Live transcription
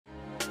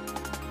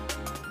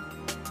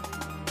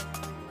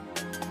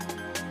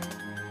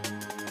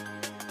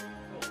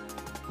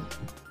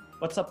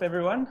What's up,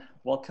 everyone?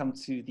 Welcome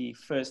to the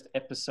first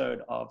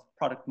episode of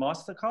Product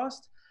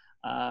Mastercast.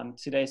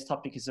 Today's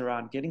topic is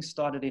around getting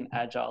started in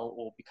Agile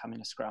or becoming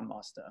a Scrum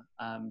Master.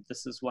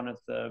 This is one of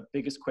the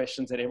biggest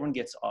questions that everyone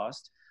gets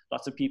asked.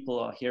 Lots of people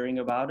are hearing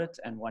about it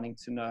and wanting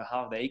to know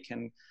how they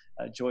can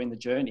join the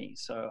journey.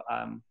 So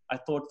I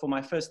thought for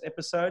my first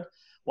episode,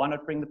 why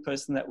not bring the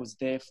person that was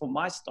there for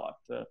my start,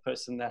 the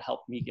person that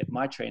helped me get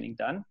my training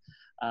done.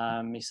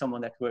 He's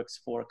someone that works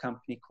for a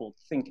company called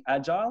Think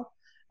Agile.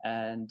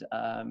 And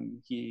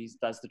he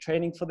does the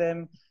training for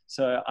them.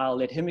 So I'll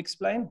let him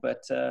explain.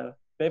 But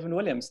Bevan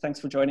Williams, thanks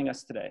for joining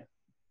us today.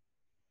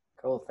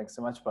 Cool. Thanks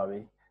so much,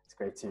 Bobby. It's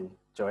great to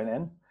join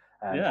in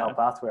and help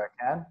out where I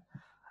can.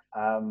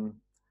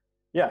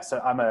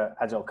 So I'm an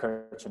Agile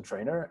coach and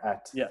trainer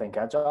at Think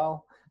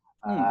Agile.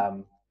 I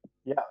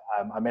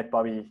met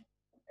Bobby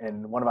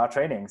in one of our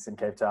trainings in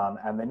Cape Town,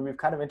 and then we've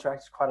kind of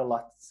interacted quite a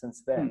lot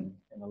since then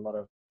in a lot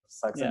of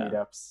sites and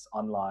meetups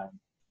online.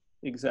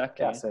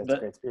 Exactly. Yeah, so it's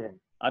great to be here.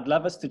 I'd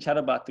love us to chat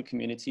about the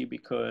community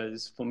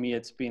because for me,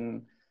 I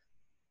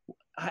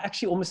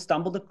actually almost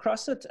stumbled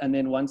across it. And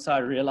then once I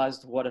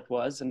realized what it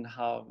was and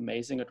how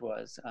amazing it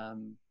was,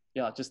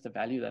 just the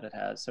value that it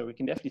has. So we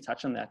can definitely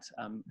touch on that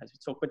as we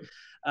talk. But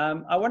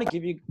I want to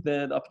give you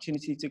the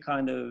opportunity to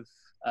kind of,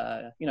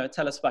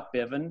 tell us about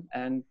Bevan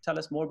and tell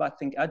us more about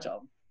Think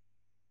Agile.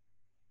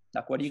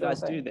 Like, what do you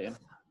guys do there?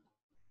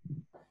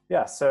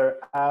 Yeah, so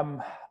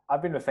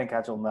I've been with Think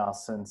Agile now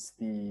since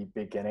the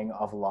beginning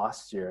of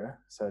last year.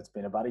 So it's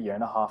been about a year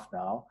and a half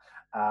now.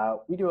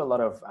 We do a lot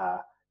of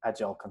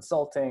Agile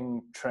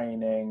consulting,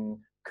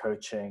 training,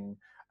 coaching.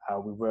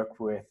 We work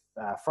with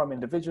from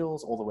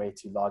individuals all the way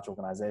to large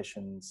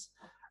organizations,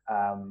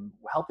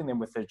 helping them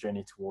with their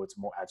journey towards a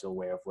more Agile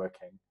way of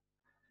working.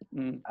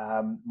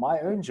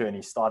 My own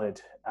journey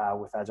started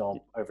with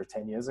Agile over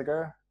 10 years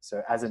ago.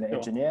 So as an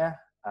engineer,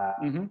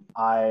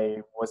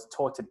 I was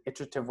taught an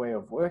iterative way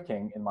of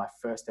working in my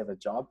first ever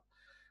job.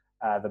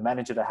 The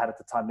manager that I had at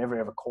the time never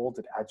ever called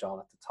it Agile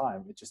at the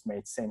time. It just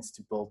made sense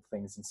to build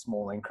things in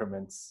small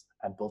increments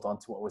and build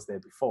onto what was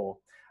there before.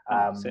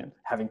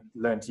 Having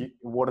learned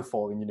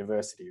waterfall in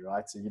university,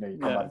 right? So, you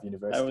come out of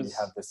university, you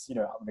have this, I'm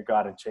going to go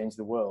out and change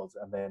the world.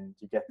 And then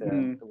you get there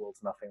and the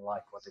world's nothing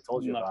like what they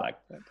told you about. Like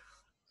that.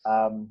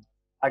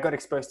 I got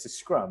exposed to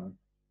Scrum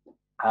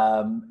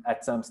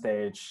at some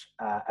stage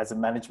as a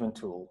management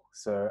tool.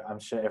 So I'm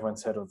sure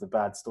everyone's heard of the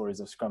bad stories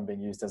of Scrum being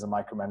used as a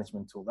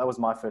micromanagement tool. That was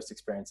my first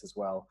experience as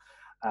well.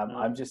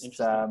 I was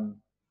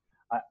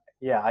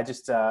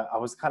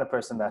the kind of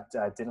person that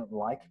didn't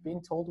like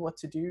being told what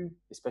to do,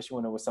 especially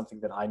when it was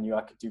something that I knew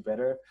I could do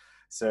better.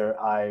 So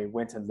I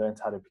went and learned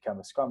how to become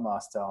a Scrum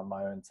Master on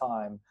my own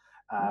time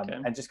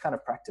and just kind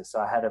of practice. So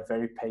I had a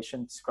very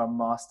patient Scrum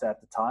Master at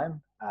the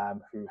time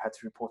who had to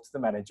report to the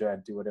manager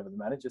and do whatever the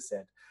manager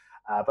said.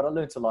 But I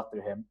learned a lot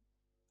through him.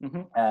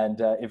 And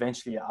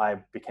eventually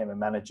I became a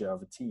manager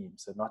of a team.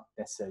 So not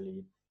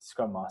necessarily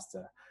Scrum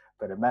Master,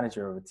 but a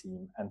manager of a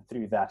team. And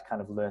through that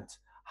kind of learned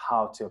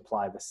how to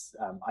apply this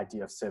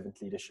idea of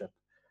servant leadership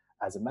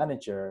as a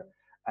manager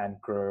and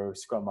grow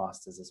Scrum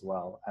Masters as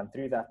well. And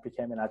through that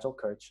became an Agile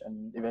coach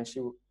and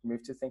eventually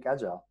moved to Think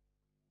Agile.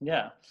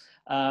 Yeah.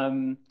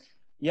 I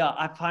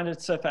find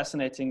it so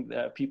fascinating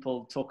that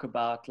people talk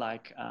about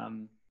that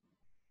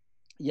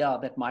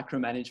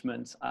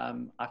micromanagement.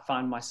 I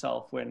find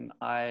myself when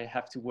I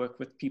have to work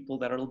with people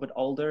that are a little bit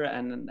older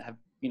and have,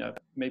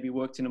 maybe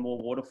worked in a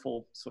more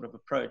waterfall sort of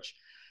approach,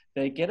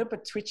 they get a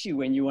bit twitchy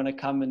when you want to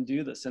come and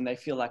do this and they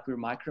feel like we're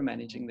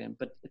micromanaging them,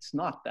 but it's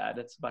not that.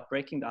 It's about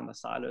breaking down the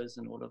silos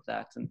and all of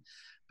that.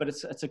 But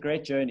it's a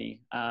great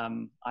journey.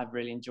 I've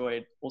really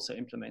enjoyed also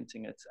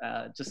implementing it.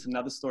 Just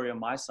another story on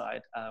my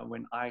side,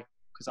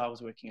 because I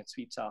was working at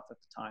Sweep South at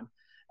the time,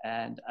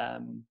 and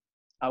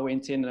I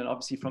went in and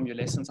obviously from your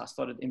lessons, I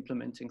started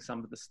implementing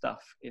some of the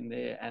stuff in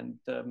there. And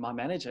my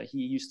manager, he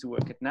used to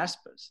work at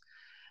Naspers.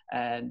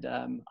 And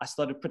I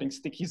started putting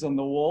stickies on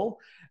the wall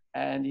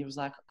and he was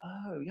like,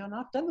 oh, no,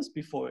 I've done this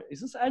before. Is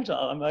this Agile?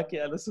 I'm like,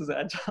 yeah, this is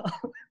Agile.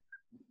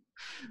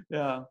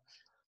 Yeah.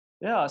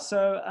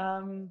 So,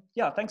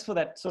 thanks for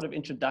that sort of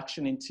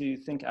introduction into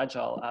Think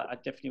Agile. I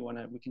definitely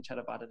we can chat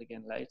about it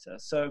again later.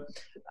 So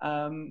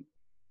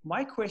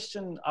my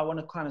question I want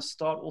to kind of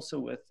start also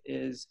with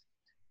is,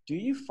 do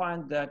you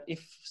find that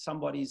if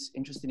somebody's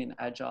interested in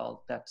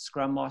Agile, that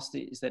Scrum Master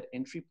is that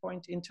entry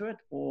point into it?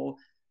 Or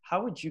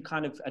how would you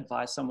kind of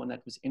advise someone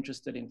that was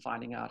interested in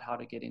finding out how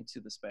to get into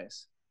the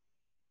space?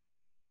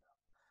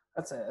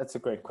 That's a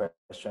great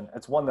question.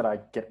 It's one that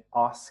I get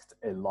asked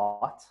a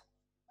lot,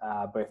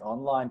 both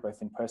online,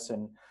 both in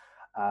person.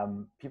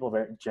 People are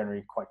very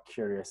generally quite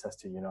curious as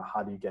to,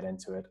 how do you get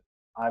into it?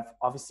 I've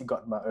obviously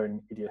got my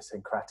own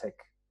idiosyncratic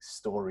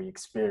story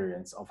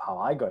experience of how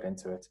I got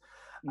into it.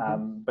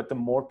 But the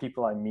more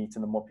people I meet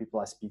and the more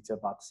people I speak to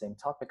about the same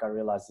topic, I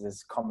realize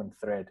there's a common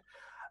thread.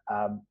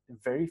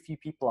 Very few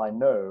people I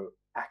know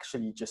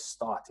actually just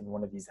start in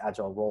one of these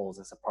Agile roles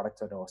as a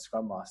product owner or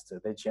Scrum Master.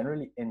 They're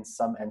generally in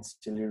some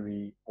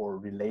ancillary or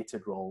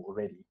related role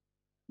already.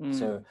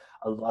 So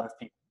a lot of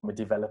people a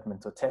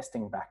development or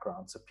testing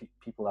background, so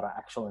people that are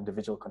actual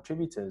individual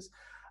contributors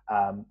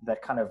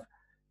that kind of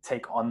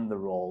take on the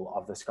role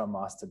of the Scrum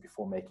Master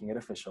before making it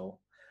official.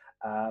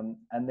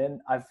 And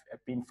then I've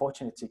been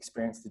fortunate to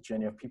experience the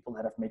journey of people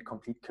that have made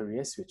complete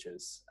career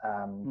switches,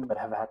 but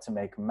have had to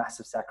make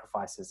massive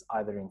sacrifices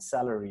either in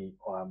salary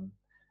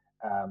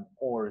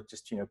or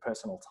just,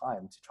 personal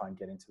time to try and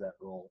get into that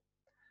role.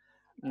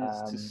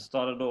 Yes, to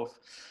start it off.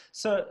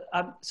 So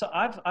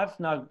I've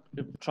now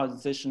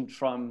transitioned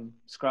from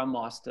Scrum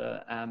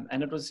Master,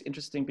 and it was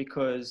interesting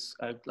because,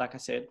 like I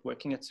said,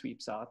 working at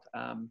Sweep South,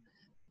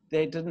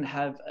 they didn't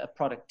have a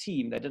product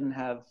team. They didn't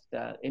have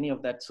any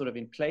of that sort of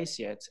in place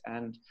yet.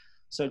 And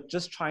so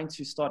just trying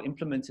to start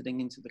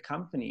implementing into the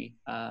company,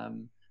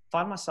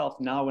 find myself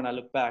now, when I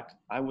look back,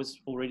 I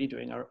was already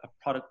doing a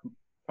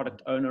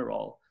product owner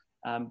role,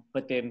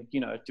 but then,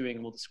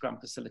 doing all the Scrum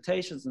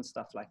facilitations and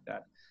stuff like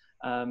that.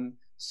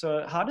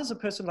 So how does a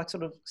person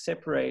sort of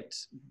separate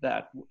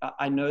that?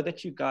 I know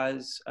that you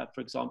guys,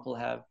 for example,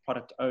 have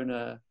product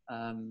owner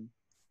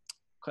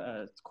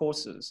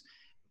courses.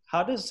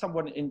 How does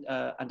someone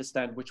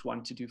understand which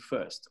one to do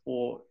first,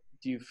 or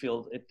do you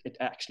feel it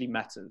actually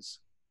matters?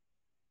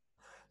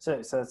 So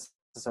that's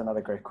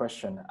another great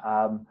question.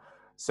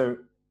 So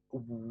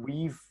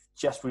we've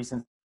just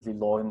recently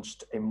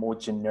launched a more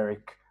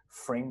generic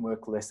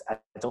framework-less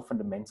Agile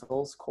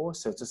Fundamentals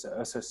course. So it's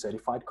also a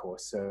certified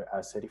course, so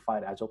a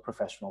certified Agile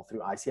professional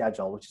through IC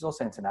Agile, which is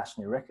also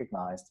internationally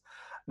recognized.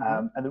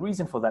 And the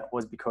reason for that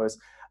was because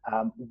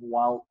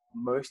while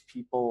most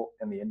people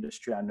in the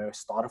industry I know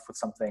start off with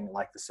something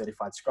like the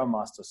Certified Scrum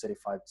Master,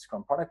 Certified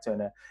Scrum Product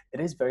Owner, it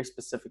is very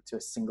specific to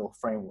a single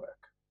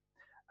framework.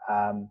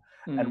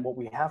 And what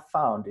we have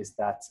found is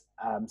that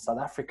South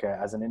Africa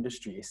as an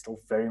industry is still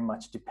very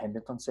much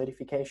dependent on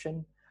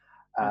certification.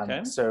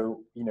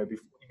 So,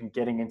 before even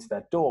getting into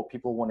that door,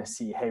 people want to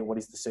see, hey, what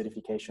is the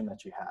certification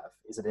that you have?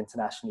 Is it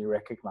internationally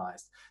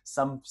recognized?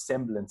 Some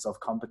semblance of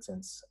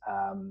competence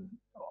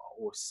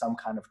or some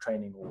kind of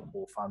training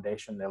or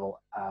foundation level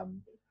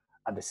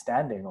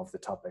understanding of the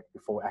topic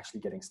before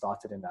actually getting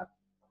started in that.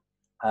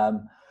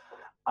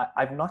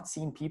 I've not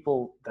seen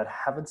people that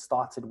haven't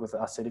started with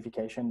our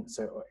certification.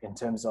 So in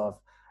terms of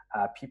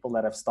people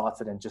that have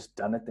started and just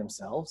done it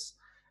themselves.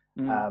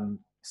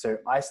 So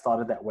I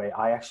started that way.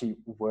 I actually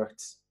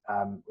worked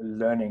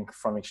learning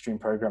from extreme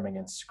programming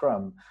and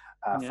Scrum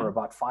for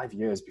about 5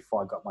 years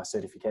before I got my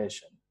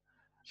certification.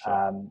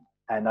 Sure.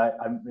 And I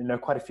know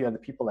quite a few other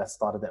people that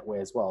started that way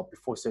as well,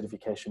 before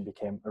certification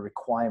became a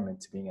requirement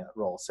to being in that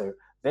role. So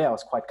there I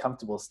was quite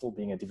comfortable still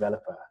being a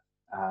developer.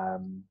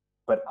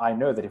 But I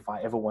know that if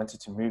I ever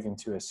wanted to move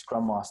into a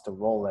Scrum Master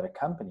role at a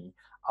company,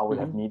 I would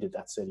have needed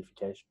that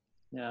certification.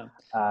 Yeah.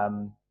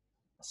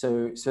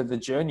 So the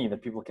journey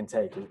that people can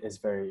take is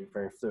very,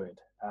 very fluid.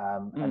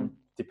 And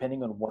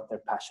depending on what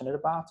they're passionate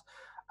about,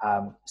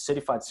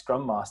 Certified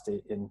Scrum Master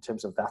in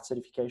terms of that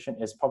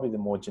certification is probably the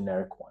more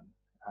generic one.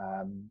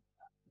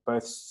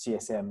 Both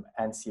CSM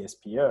and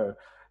CSPO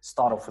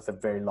start off with a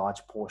very large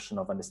portion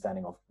of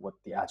understanding of what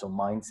the Agile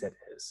mindset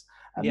is.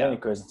 And then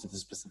it goes into the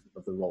specific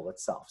of the role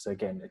itself. So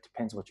again, it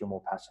depends what you're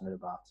more passionate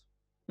about.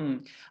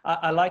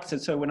 I liked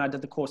it. So when I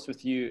did the course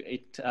with you,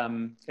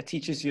 it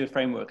teaches you a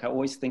framework. I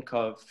always think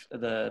of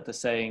the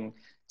saying,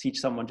 teach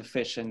someone to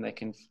fish and they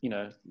can,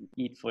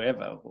 eat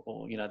forever,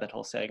 or, that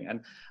whole saying.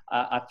 And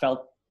I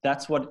felt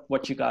that's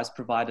what you guys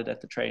provided at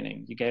the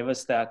training. You gave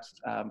us that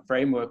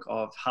framework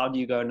of how do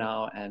you go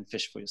now and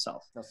fish for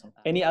yourself. Awesome.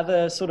 Any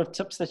other sort of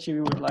tips that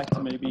you would like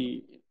to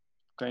maybe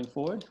going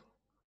forward?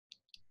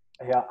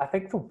 Yeah, I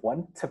think the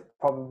one tip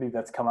probably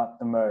that's come up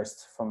the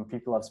most from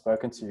people I've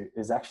spoken to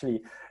is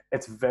actually,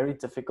 it's very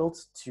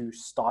difficult to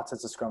start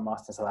as a Scrum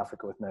Master in South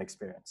Africa with no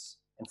experience.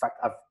 In fact,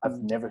 I've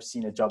never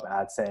seen a job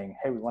ad saying,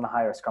 hey, we want to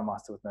hire a Scrum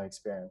Master with no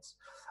experience.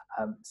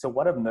 So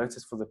what I've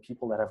noticed for the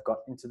people that have got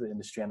into the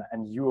industry,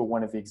 and you are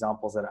one of the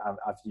examples that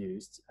I've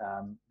used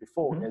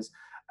before, is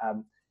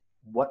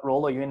what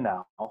role are you in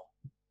now?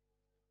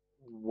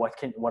 What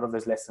are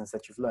those lessons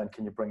that you've learned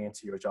can you bring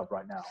into your job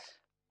right now?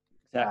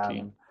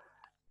 Exactly.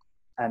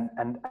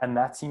 And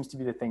that seems to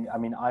be the thing. I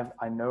mean,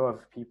 I know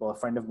of people, a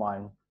friend of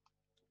mine,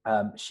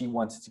 she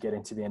wanted to get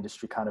into the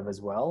industry kind of as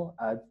well,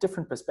 a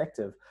different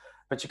perspective,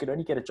 but she could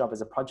only get a job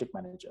as a project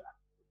manager.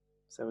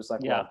 So it was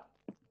like, well,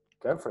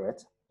 go for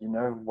it. You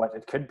know what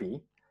it could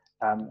be.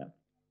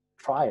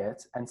 Try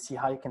it and see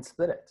how you can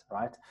split it,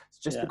 right? So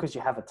just because you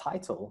have a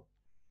title,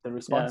 the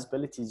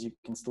responsibilities you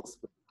can still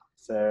split.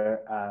 So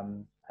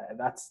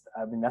that's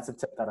a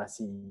tip that I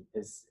see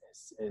is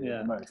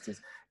the most.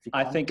 Is if you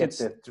can't get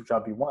the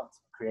job you want,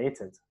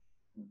 create it.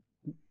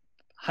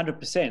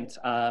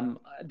 100%.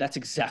 That's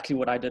exactly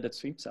what I did at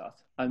Sweep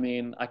South. I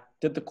mean, I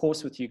did the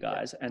course with you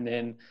guys, and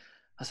then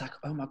I was like,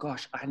 oh my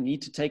gosh, I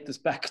need to take this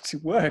back to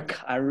work.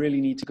 I really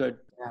need to go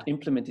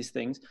implement these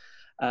things.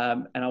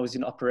 And I was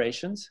in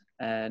operations,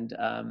 and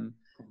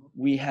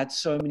we had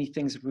so many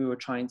things that we were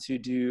trying to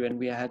do, and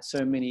we had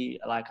so many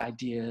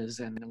ideas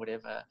and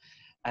whatever.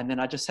 And then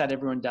I just sat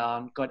everyone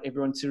down, got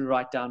everyone to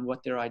write down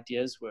what their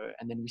ideas were.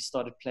 And then we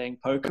started playing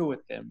poker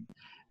with them.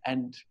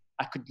 And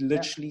I could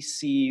literally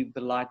see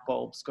the light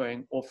bulbs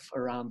going off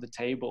around the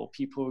table.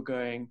 People were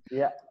going,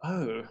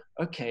 oh,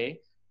 okay,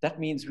 that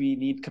means we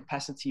need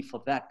capacity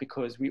for that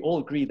because we all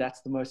agree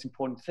that's the most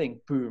important thing.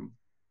 Boom.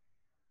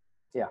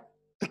 Yeah.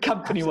 The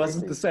company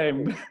wasn't the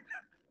same.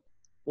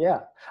 Yeah.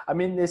 I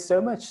mean, there's so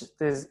much,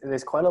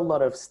 there's quite a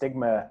lot of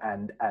stigma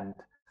and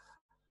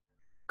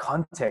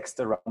context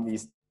around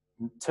these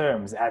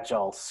terms,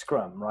 agile,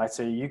 scrum, right?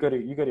 So you go to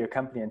your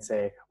company and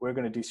say, we're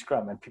going to do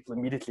scrum, and people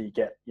immediately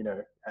get,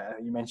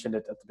 you mentioned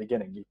it at the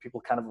beginning,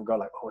 people kind of go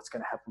like, oh, what's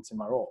going to happen to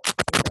my role?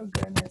 You don't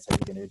go in there and say,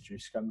 we're going to do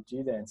scrum.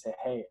 Do there and say,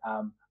 hey,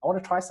 I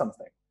want to try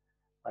something.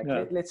 Like,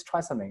 let's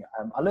try something.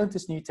 I learned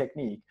this new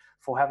technique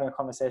for having a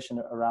conversation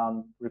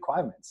around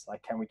requirements.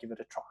 Like, can we give it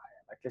a try?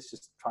 Like, let's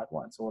just try it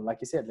once. Or like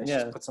you said, let's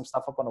just put some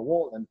stuff up on a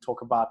wall and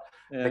talk about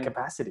the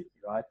capacity,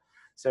 right?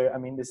 So, I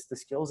mean, there's the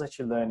skills that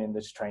you learn in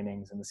these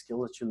trainings and the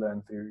skills that you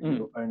learn through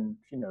your own,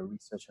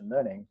 research and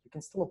learning, you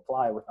can still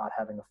apply without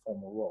having a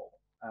formal role.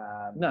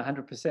 No,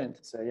 100%.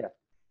 So, yeah.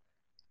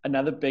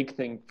 Another big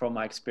thing from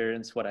my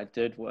experience, what I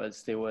did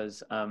was there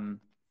was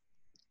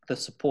the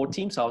support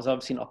team. So I was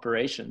obviously in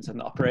operations, and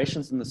the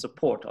operations and the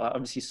support are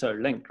obviously so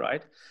linked,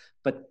 right?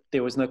 But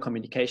there was no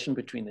communication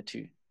between the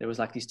two. There was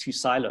like these two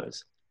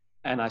silos.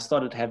 And I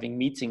started having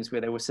meetings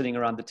where they were sitting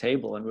around the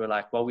table and we were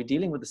like, well, we're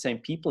dealing with the same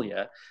people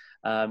here.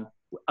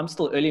 I'm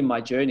still early in my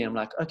journey. I'm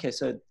like, okay,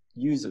 so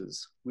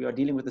users, we are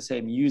dealing with the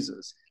same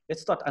users.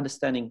 Let's start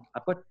understanding.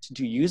 I've got to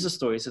do user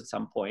stories at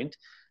some point.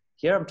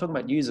 Here I'm talking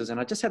about users, and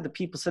I just had the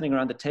people sitting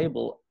around the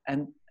table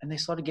and they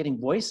started getting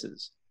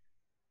voices.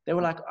 They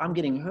were like, I'm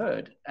getting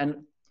heard.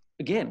 And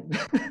again,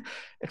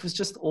 it was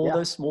just all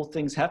those small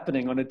things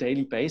happening on a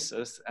daily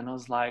basis. And I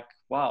was like,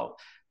 wow,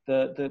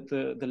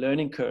 the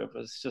learning curve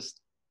was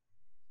just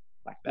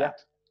like that.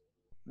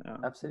 Yeah,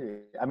 absolutely.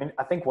 I mean,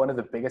 I think one of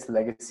the biggest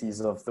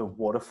legacies of the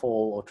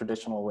waterfall or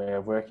traditional way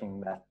of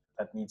working that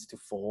needs to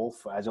fall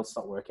for Agile to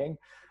start working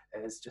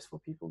is just for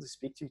people to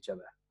speak to each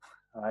other,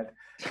 right?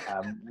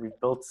 We've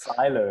built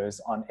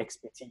silos on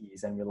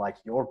expertise, and we're like,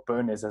 your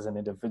bonus as an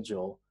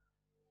individual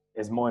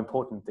is more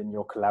important than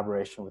your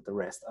collaboration with the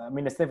rest. I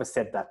mean, it's never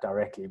said that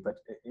directly, but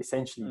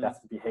essentially that's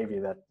the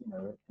behavior that,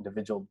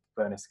 individual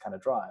bonus kind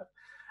of drive.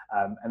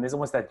 And there's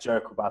almost that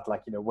joke about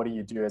like, what do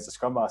you do as a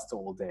scrum master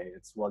all day?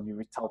 It's, well,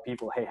 you tell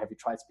people, hey, have you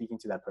tried speaking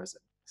to that person?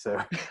 So,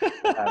 it's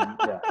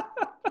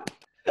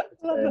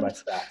very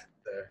much that.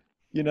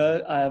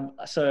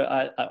 So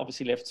I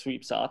obviously left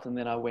Sweeps Out, and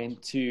then I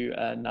went to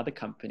another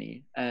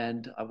company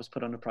and I was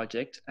put on a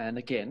project. And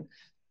again,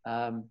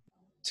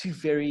 two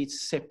very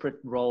separate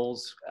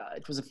roles.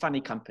 It was a funny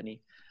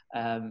company.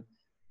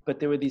 But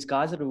there were these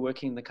guys that were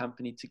working in the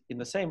company in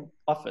the same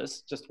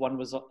office. Just one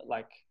was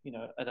like,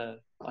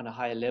 on a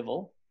higher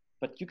level,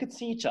 but you could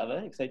see each other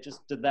because they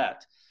just did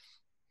that.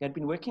 They had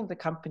been working at the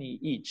company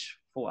each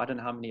for, I don't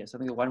know how many years. I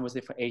think the one was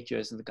there for 8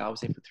 years and the guy was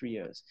there for 3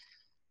 years.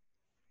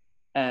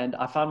 And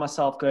I found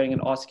myself going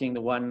and asking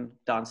the one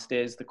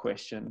downstairs the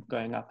question,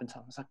 going up and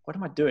telling, I was like, what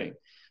am I doing?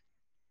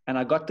 And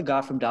I got the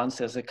guy from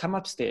downstairs, I said, come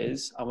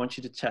upstairs. I want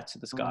you to chat to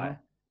this guy.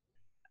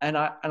 And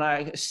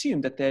I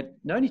assumed that they'd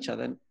known each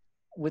other. And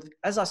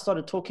as I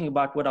started talking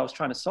about what I was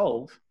trying to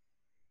solve,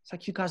 it's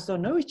like, you guys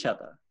don't know each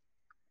other.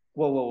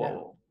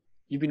 Whoa.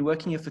 You've been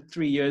working here for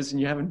 3 years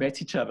and you haven't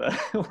met each other.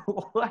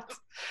 What?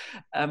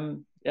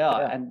 And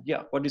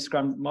what do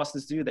Scrum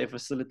Masters do? They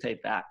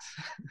facilitate that.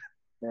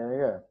 There you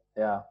go.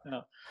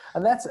 Yeah.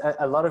 And that's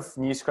a lot of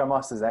new Scrum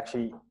Masters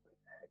actually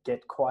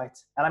get quite,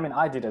 and I mean,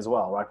 I did as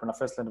well, right? When I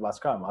first learned about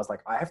Scrum, I was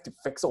like, I have to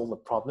fix all the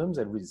problems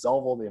and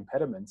resolve all the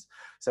impediments.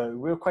 So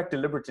we were quite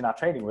deliberate in our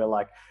training. We're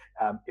like,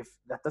 if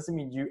that doesn't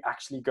mean you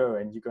actually go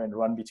and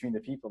run between the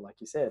people, like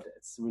you said,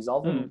 it's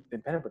resolving the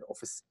impediment or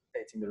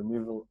facilitating the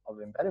removal of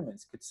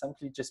impediments could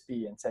simply just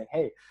be and saying,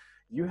 hey,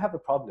 you have a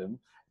problem.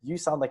 You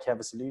sound like you have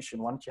a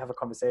solution. Why don't you have a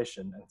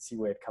conversation and see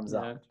where it comes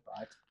out,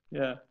 right?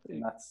 Yeah.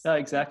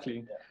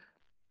 Exactly. Yeah.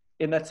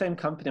 In that same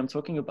company I'm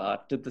talking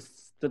about, did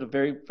a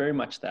very, very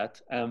much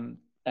that. And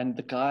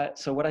the guy,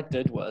 so what I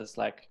did was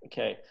like,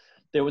 okay,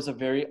 there was a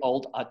very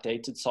old,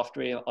 outdated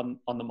software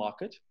on the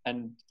market,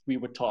 and we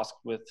were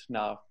tasked with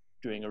now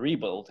doing a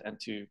rebuild and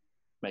to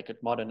make it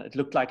modern. It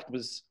looked like it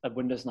was a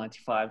Windows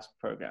 95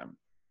 program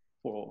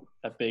for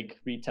a big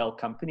retail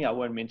company. I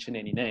won't mention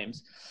any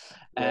names.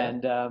 Yeah.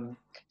 And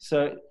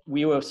so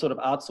we were sort of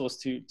outsourced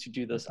to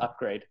do this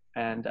upgrade.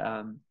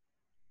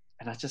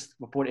 And I just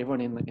brought everyone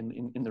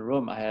in the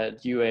room. I had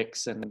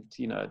UX and,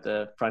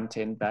 the front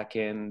end, back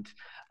end.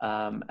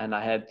 And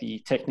I had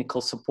the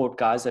technical support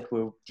guys that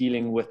were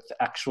dealing with the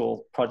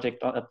actual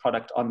product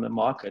on the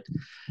market.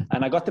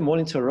 And I got them all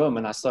into a room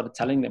and I started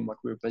telling them what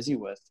we were busy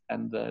with.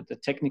 And the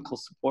technical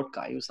support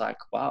guy, he was like,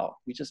 wow,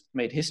 we just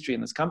made history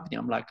in this company.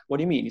 I'm like, what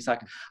do you mean? He's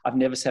like, I've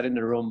never sat in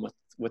a room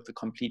with a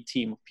complete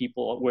team of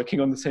people working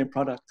on the same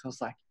product. I was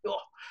like, oh.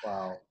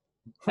 Wow.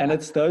 And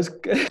it's those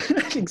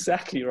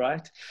exactly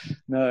right.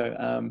 No,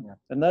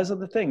 and those are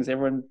the things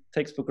everyone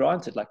takes for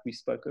granted, like we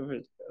spoke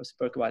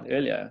about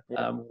earlier.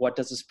 What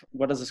does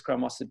a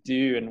Scrum Master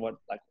do, and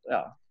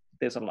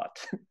there's a lot.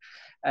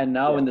 And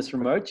now in this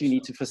remote, you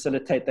need to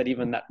facilitate that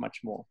even that much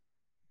more.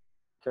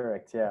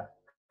 Correct. Yeah.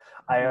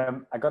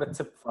 I got a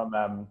tip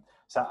from,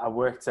 so I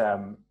worked,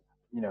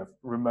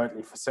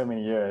 remotely for so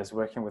many years,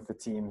 working with the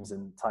teams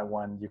in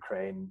Taiwan,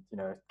 Ukraine,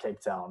 Cape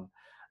Town.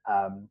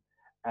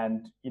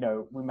 And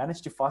we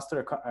managed to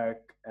foster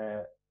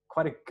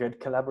quite a good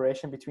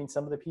collaboration between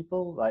some of the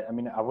people. Like, I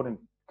mean, I wouldn't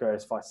go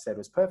as far as to say it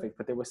was perfect,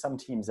 but there were some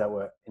teams that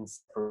were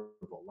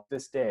inseparable. Like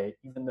this day,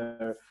 even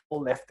though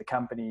all left the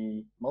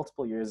company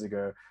multiple years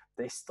ago,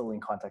 they're still in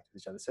contact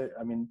with each other. So,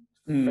 I mean,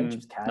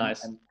 friendships can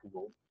and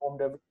will be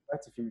formed over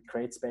if you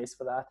create space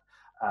for that.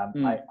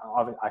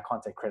 I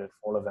can't take credit for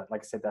all of that.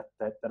 Like I said,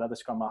 that other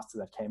Scrum Master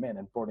that came in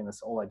and brought in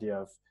this whole idea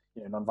of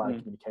nonviolent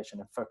communication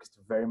and focused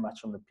very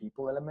much on the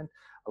people element,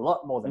 a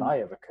lot more than I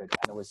ever could,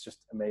 and it was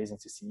just amazing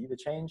to see the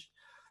change.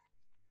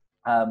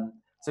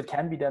 So it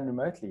can be done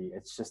remotely.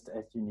 It's just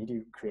you need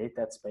to create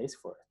that space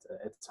for it.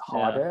 It's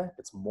harder.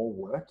 It's more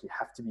work. You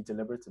have to be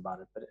deliberate about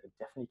it, but it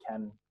definitely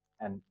can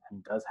and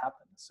does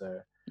happen. So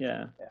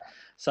yeah.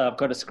 So I've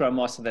got a Scrum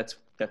Master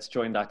that's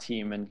joined our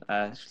team, and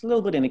a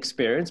little bit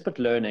inexperienced, but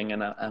learning.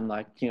 And I'm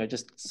like,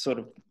 just sort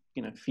of,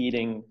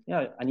 feeding,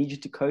 I need you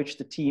to coach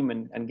the team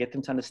and get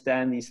them to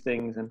understand these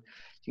things. And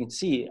you can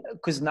see,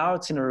 because now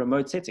it's in a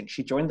remote setting.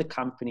 She joined the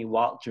company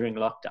during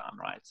lockdown,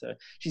 right? So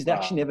she's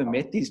actually never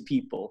met these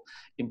people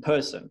in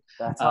person.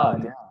 That's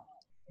hard, yeah.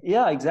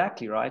 Yeah,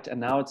 exactly, right.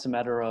 And now it's a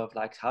matter of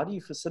like, how do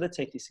you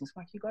facilitate these things?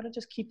 Like, you got to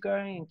just keep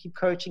going and keep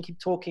coaching, keep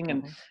talking,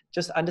 and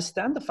just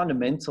understand the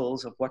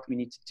fundamentals of what we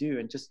need to do,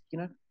 and just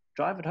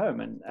drive it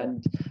home.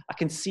 And I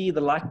can see the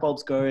light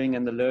bulbs going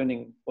and the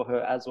learning for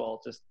her as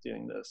well, just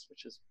doing this,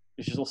 which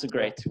is also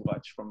great to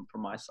watch from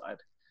my side.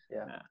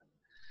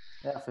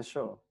 Yeah, for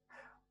sure.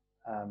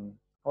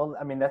 Well,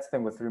 I mean, that's the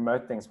thing with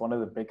remote things. One of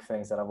the big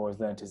things that I've always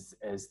learned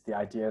is the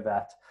idea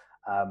that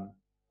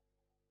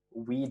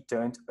we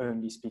don't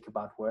only speak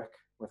about work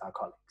with our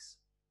colleagues.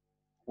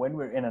 When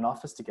we're in an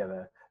office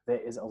together, there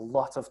is a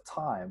lot of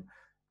time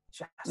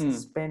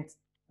just spent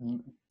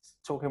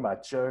talking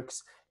about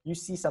jokes. You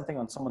see something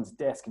on someone's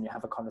desk and you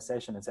have a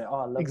conversation and say, "Oh,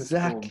 I love this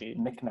cool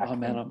knick-knack." Oh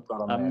man,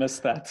 I miss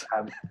that.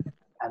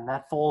 And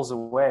that falls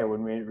away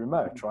when we're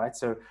remote, right?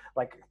 So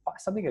like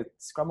something a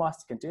Scrum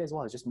Master can do as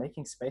well is just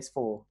making space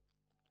for,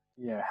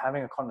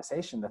 having a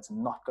conversation that's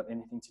not got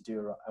anything to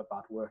do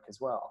about work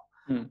as well.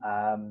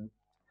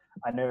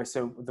 I know,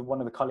 so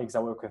one of the colleagues I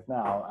work with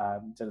now,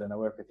 Dylan, I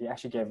work with, he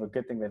actually gave a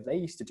good thing that they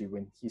used to do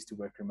when he used to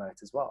work remote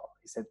as well.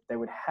 He said they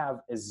would have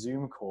a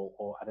Zoom call,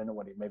 or I don't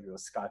know maybe it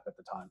was Skype at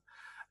the time,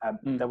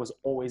 that was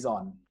always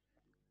on.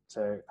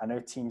 So I know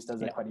Teams does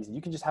that quite easy.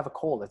 You can just have a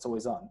call that's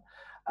always on.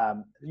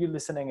 You're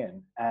listening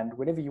in, and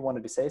whenever you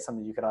wanted to say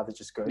something, you could either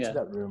just go to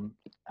that room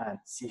and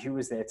see who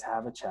was there to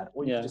have a chat,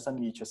 or you could just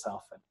unmute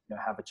yourself and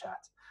have a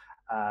chat.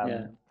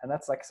 And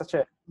that's like such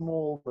a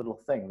small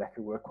little thing that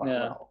could work quite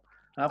well.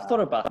 I've thought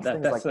about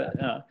that. That's like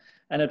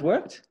and it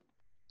worked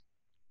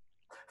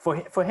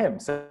for him.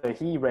 So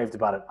he raved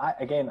about it.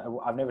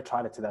 I've never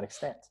tried it to that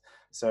extent.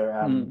 So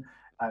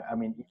I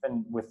mean,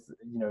 even with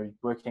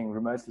working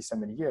remotely so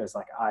many years,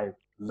 like I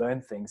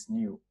learn things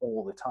new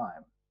all the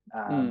time.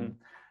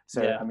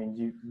 I mean,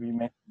 you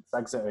mentioned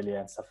Sugza earlier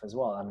and stuff as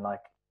well. I'm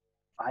like,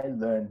 I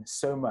learn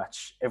so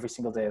much every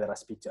single day that I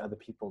speak to other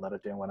people that are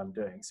doing what I'm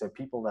doing. So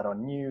people that are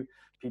new,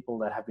 people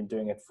that have been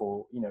doing it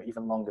for,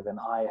 even longer than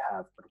I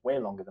have, but way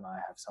longer than I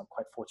have. So I'm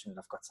quite fortunate.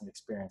 I've got some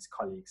experienced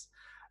colleagues.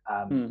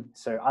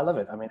 So I love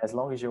it. I mean, as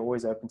long as you're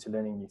always open to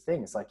learning new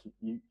things, like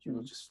you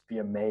will just be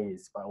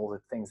amazed by all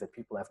the things that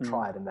people have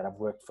tried and that have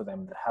worked for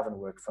them, that haven't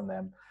worked for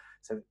them.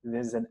 So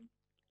there's a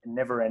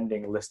never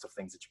ending list of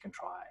things that you can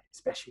try,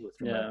 especially with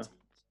remote teams.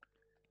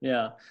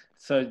 Yeah.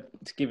 So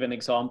to give an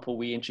example,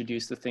 we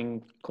introduced a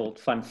thing called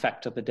Fun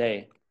Fact of the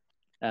Day.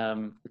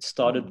 It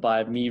started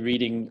by me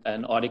reading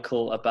an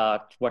article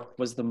about what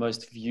was the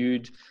most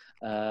viewed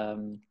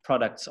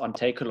products on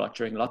Takealot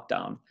during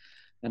lockdown.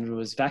 And it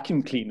was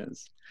vacuum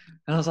cleaners.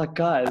 And I was like,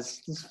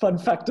 guys, this fun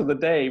fact of the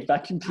day,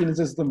 vacuum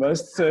cleaners is the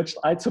most searched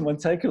item on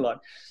Takealot.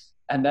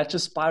 And that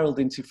just spiraled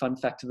into Fun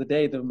Fact of the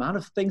Day. The amount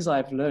of things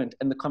I've learned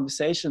and the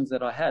conversations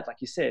that I had,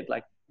 like you said,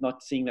 like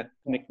not seeing that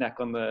knick-knack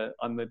on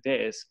the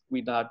desk,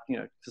 we now,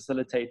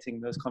 facilitating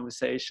those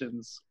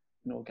conversations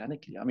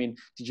organically. I mean,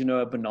 did you know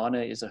a banana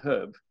is a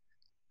herb?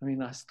 I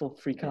mean, I still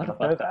freak out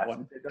about that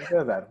one. I don't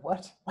know that.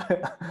 What?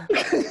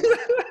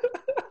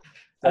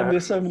 And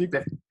there's so many...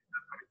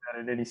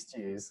 in any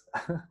stews.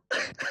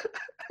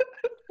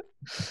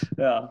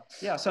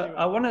 Yeah. So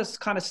I want to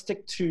kind of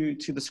stick to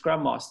the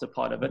Scrum Master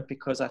part of it,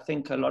 because I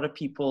think a lot of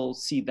people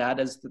see that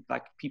as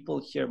like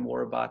people hear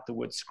more about the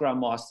word Scrum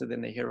Master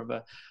than they hear of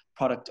a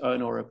product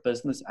owner or a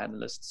business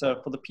analyst.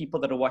 So for the people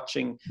that are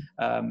watching,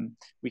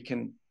 we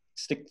can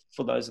stick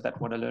for those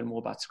that want to learn more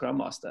about Scrum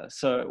Master.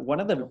 So one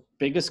of the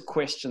biggest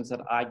questions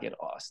that I get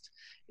asked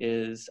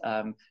is,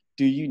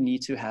 do you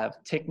need to have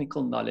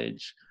technical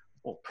knowledge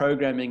or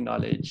programming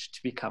knowledge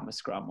to become a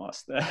Scrum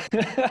Master?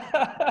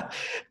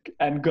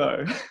 And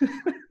go.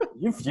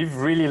 You've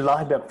really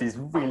lined up these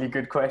really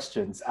good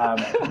questions.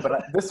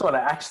 But this one I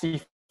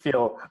actually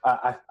feel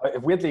I'm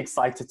weirdly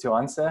excited to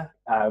answer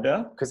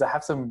because I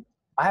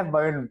have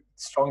my own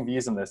strong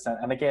views on this.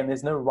 And again,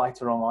 there's no right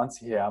or wrong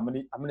answer here. I'm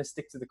gonna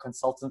stick to the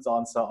consultant's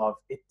answer of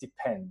it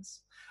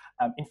depends.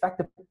 In fact,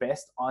 the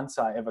best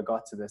answer I ever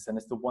got to this, and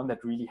it's the one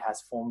that really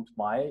has formed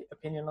my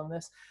opinion on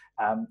this,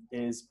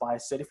 is by a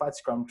certified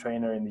Scrum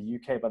trainer in the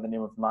UK by the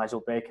name of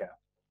Nigel Baker.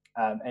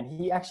 And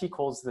he actually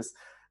calls this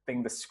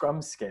thing the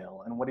Scrum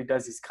scale. And what he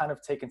does is kind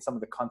of taken some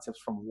of the concepts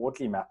from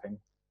Wardley mapping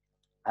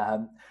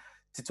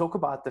to talk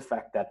about the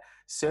fact that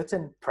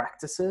certain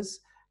practices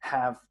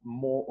have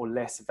more or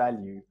less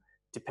value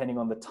depending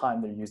on the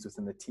time they're used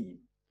within the team.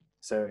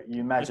 So you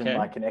imagine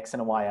like an X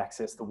and a Y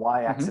axis. The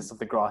Y axis of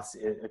the graph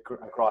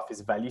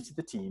is value to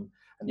the team,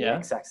 and the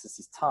X axis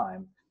is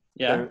time.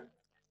 So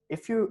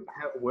if you're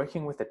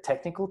working with a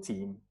technical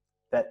team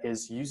that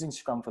is using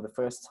Scrum for the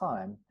first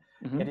time,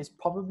 it is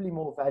probably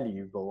more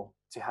valuable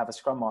to have a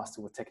Scrum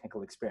Master with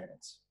technical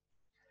experience.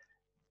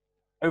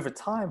 Over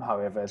time,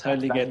 however, that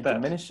value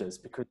diminishes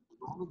because the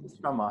role of the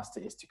Scrum Master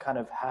is to kind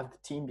of have the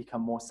team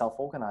become more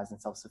self-organized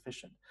and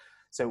self-sufficient.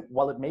 So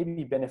while it may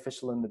be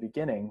beneficial in the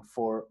beginning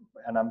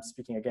and I'm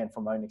speaking again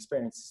from my own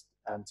experience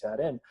to add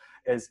in,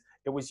 is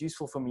it was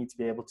useful for me to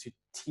be able to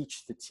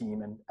teach the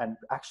team and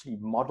actually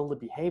model the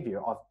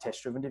behavior of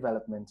test-driven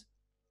development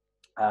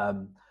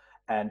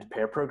and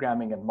pair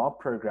programming and mob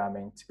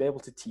programming to be able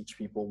to teach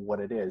people what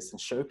it is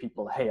and show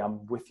people, hey,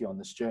 I'm with you on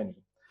this journey.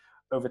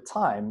 Over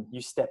time,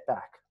 you step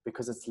back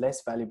because it's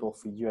less valuable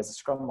for you as a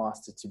Scrum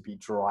Master to be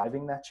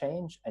driving that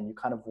change, and you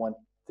kind of want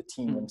the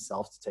team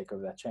themselves to take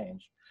over that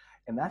change.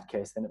 In that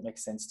case, then it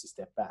makes sense to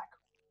step back.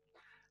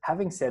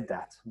 Having said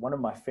that, one of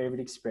my favorite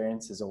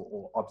experiences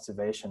or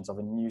observations of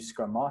a new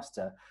Scrum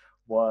Master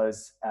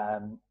was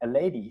a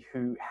lady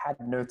who had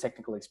no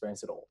technical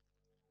experience at all.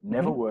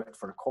 Never worked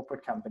for a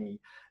corporate company,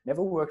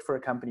 never worked for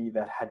a company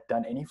that had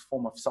done any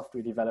form of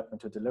software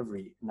development or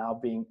delivery, now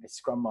being a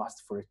Scrum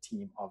Master for a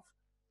team of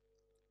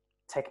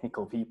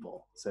technical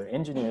people. So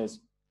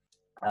engineers,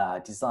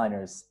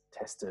 designers,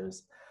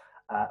 testers,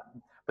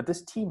 but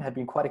this team had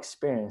been quite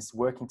experienced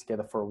working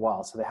together for a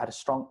while. So they had a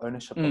strong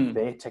ownership of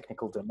their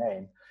technical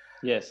domain.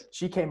 Yes.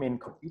 She came in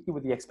completely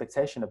with the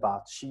expectation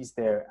about she's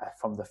there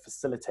from the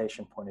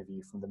facilitation point of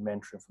view, from the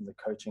mentoring, from the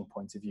coaching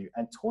point of view,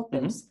 and taught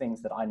them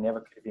things that I never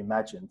could have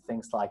imagined.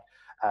 Things like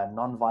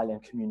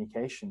nonviolent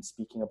communication,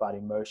 speaking about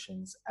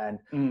emotions, and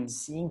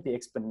seeing the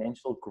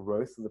exponential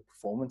growth of the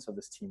performance of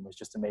this team was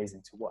just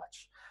amazing to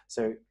watch.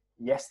 So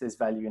yes, there's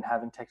value in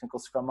having technical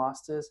Scrum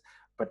Masters,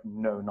 but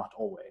no, not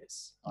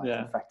always.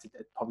 In fact, it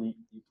probably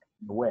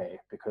in a way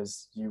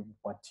because you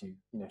want to,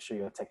 show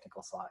your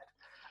technical side.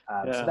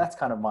 So that's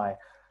kind of my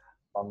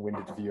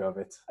long-winded view of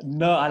it.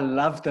 No, I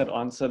love that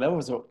answer. That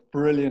was a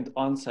brilliant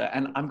answer.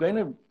 And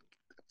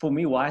for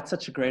me, why it's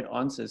such a great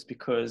answer is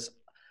because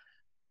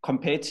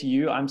compared to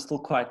you, I'm still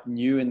quite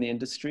new in the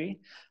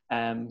industry.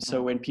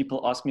 So when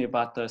people ask me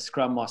about the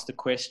Scrum Master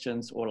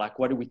questions or like,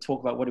 what do we talk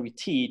about? What do we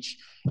teach?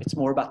 It's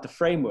more about the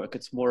framework.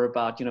 It's more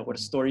about, what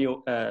a story,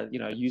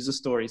 user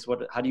stories,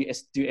 how do you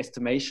do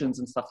estimations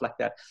and stuff like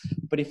that.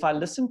 But if I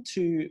listen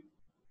to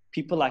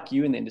people like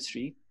you in the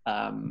industry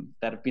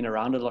that have been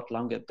around a lot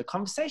longer, the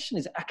conversation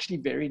is actually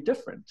very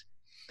different.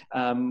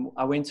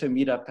 I went to a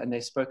meetup and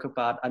they spoke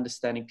about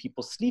understanding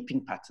people's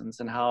sleeping patterns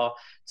and how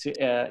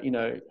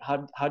to,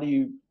 how do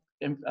you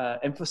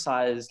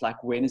emphasize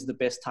like when is the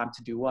best time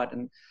to do what?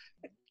 And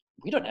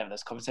we don't have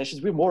those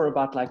conversations. We're more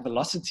about like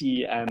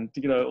velocity and,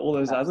 all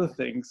those other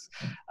things.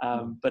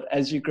 But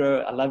as you grow,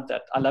 I love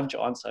that. I loved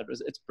your answer.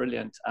 It's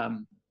brilliant.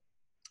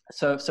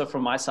 So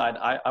from my side,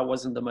 I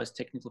wasn't the most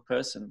technical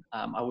person.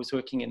 I was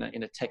working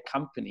in a tech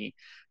company,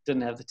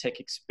 didn't have the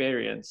tech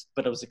experience,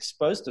 but I was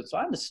exposed to it. So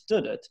I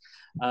understood it.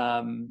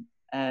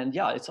 And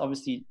yeah, it's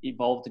obviously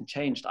evolved and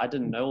changed. I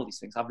didn't know all these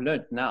things. I've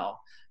learned now,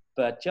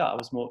 but yeah, I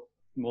was more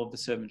of the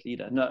servant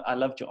leader. No, I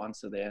loved your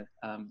answer there.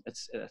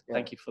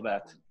 Thank you for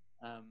that.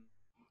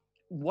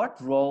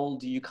 What role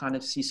do you kind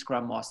of see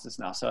Scrum Masters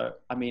now? So,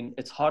 I mean,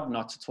 it's hard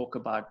not to talk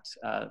about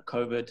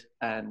COVID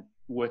and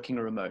working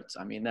remote.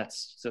 I mean,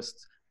 that's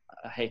just,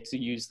 I hate to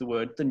use the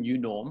word, the new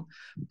norm,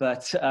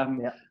 but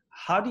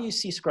how do you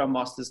see Scrum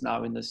Masters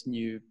now in this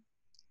new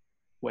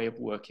way of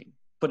working?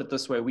 Put it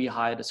this way, we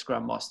hired a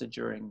Scrum Master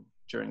during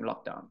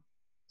lockdown.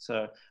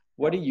 So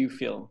what do you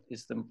feel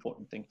is the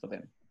important thing for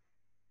them?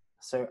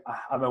 So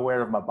I'm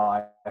aware of my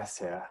bias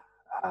here.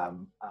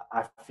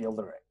 I feel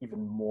they're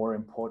even more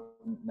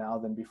important now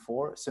than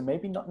before. So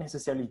maybe not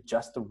necessarily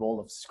just the role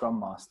of Scrum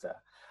Master,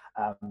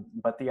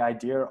 but the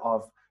idea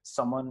of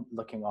someone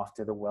looking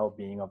after the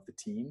well-being of the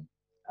team.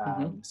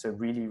 So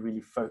really,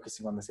 really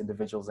focusing on this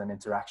individuals and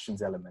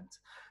interactions element.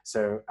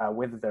 So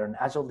whether they're an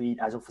Agile lead,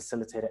 Agile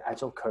facilitator,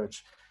 Agile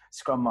coach,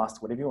 Scrum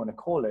Master, whatever you want to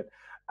call it,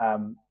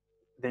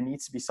 there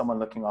needs to be someone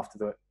looking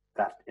after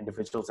that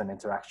individuals and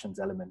interactions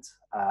element.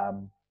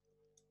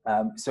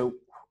 So,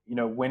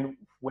 when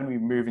we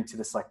move into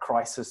this like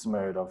crisis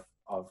mode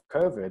of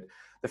COVID,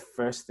 the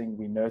first thing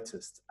we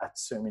noticed at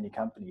so many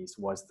companies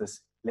was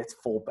this, let's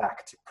fall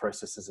back to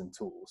processes and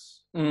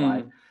tools,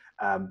 right?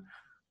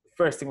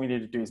 first thing we need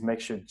to do is make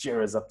sure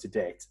Jira is up to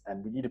date, and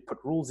we need to put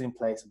rules in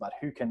place about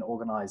who can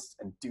organize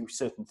and do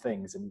certain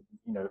things. And,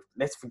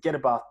 let's forget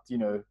about,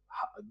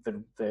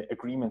 the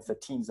agreements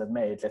that teams have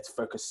made. Let's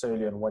focus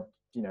solely on what,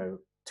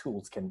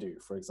 tools can do,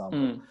 for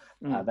example.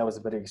 That was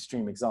a bit of an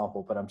extreme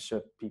example, but I'm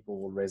sure people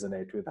will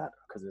resonate with that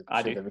because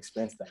they've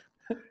experienced that.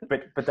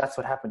 But that's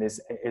what happened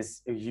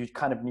is you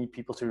kind of need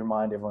people to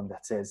remind everyone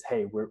that says,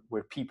 hey,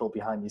 we're people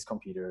behind these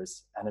computers,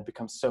 and it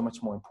becomes so much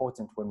more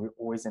important when we're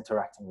always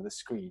interacting with a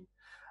screen.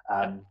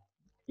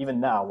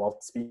 Even now, while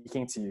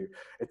speaking to you,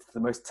 it's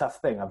the most tough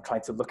thing. I'm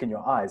trying to look in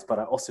your eyes, but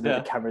I also know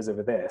the camera's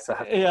over there. So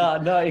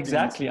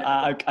exactly.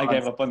 I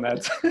gave up on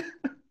that.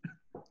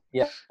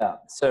 Yeah.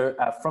 So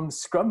from the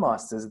Scrum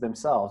Masters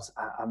themselves,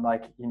 I'm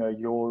like,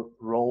 your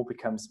role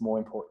becomes more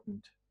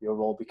important. Your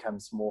role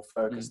becomes more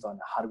focused on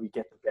how do we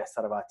get the best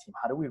out of our team?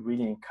 How do we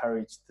really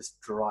encourage this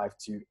drive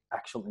to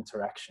actual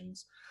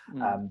interactions?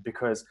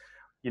 Because,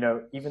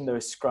 even though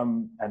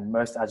Scrum and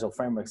most Agile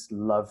frameworks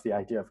love the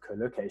idea of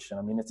co-location,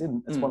 I mean,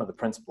 it's one of the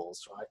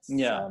principles, right?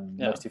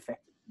 Most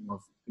effective form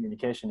of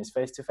communication is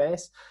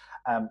face-to-face.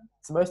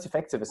 It's the most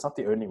effective. It's not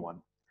the only one.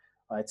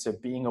 Right, so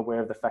being aware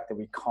of the fact that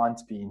we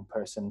can't be in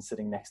person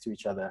sitting next to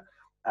each other,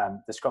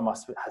 the Scrum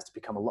Master has to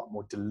become a lot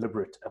more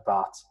deliberate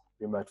about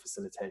remote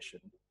facilitation.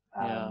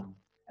 I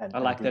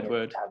like that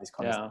word.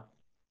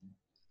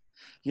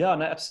 Yeah,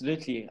 no,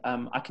 absolutely.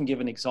 I can give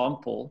an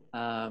example.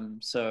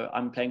 So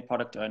I'm playing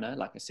product owner.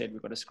 Like I said,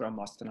 we've got a Scrum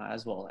Master now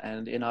as well.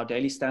 And in our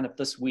daily stand-up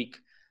this week,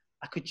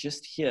 I could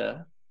just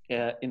hear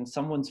in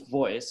someone's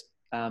voice,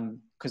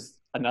 because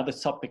another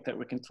topic that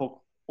we can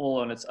talk all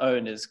on its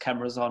own is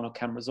cameras on or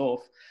cameras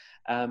off.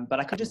 But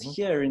I could just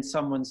hear in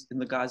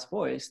the guy's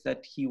voice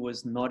that he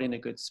was not in a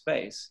good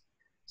space.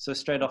 So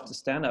straight after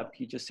stand up,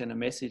 you just send a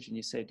message and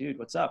you say, dude,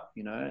 what's up?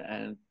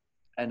 And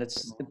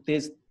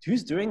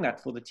who's doing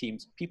that for the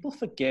teams? People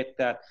forget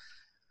that,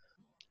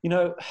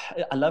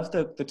 I love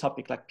the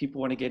topic, like people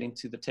want to get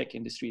into the tech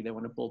industry. They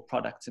want to build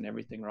products and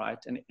everything, right?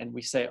 And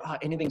we say,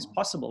 anything's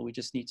possible. We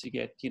just need to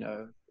get,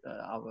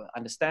 our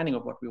understanding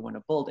of what we want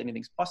to build.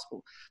 Anything's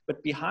possible.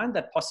 But behind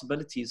that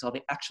possibilities are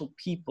the actual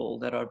people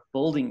that are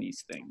building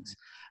these things.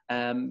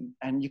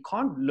 And you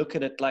can't look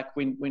at it like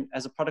when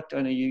as a product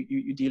owner,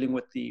 you're dealing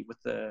with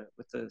the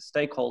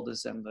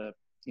stakeholders and the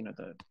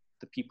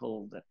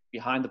people that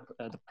behind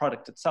the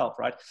product itself,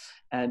 right?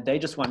 And they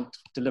just want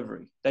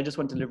delivery. They just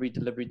want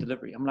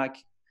delivery. I'm like,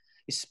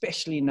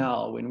 especially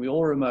now when we're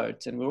all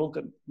remote and we're all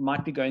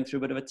might be going through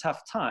a bit of a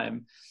tough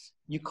time,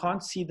 you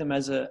can't see them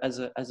as a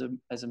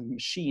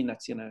machine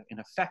that's in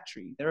a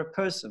factory. They're a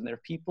person, they're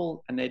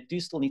people, and they do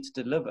still need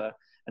to deliver.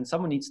 And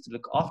someone needs to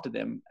look after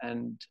them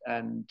and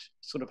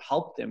sort of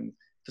help them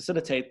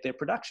facilitate their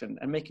production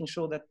and making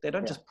sure that they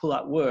don't just pull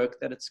out work,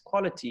 that it's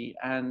quality,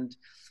 and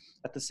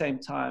at the same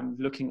time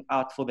looking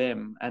out for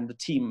them and the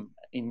team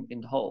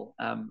in whole.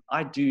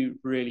 I do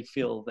really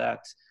feel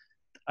that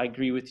I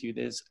agree with you.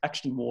 There's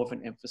actually more of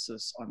an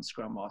emphasis on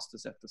Scrum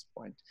Masters at this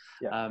point.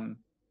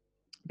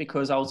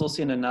 Because I was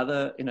also in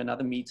another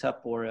meetup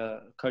or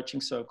a coaching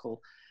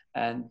circle,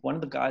 and one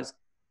of the guys,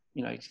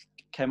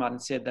 came out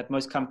and said that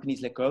most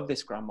companies let go of their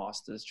Scrum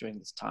Masters during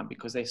this time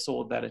because they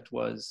saw that it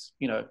was,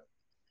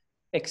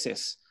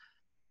 excess.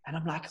 And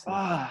I'm like,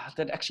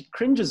 that actually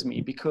cringes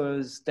me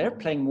because they're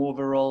playing more of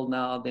a role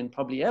now than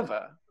probably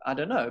ever. I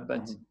don't know,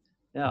 but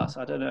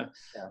so I don't know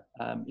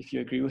if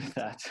you agree with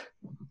that.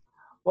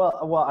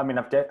 Well, I mean,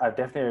 I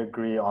definitely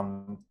agree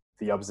on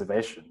the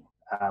observation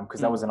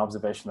because that was an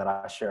observation that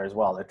I share as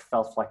well. It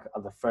felt like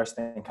the first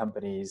thing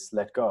companies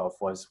let go of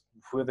was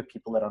who are the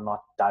people that are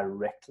not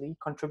directly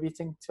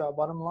contributing to our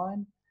bottom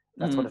line.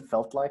 That's what it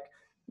felt like.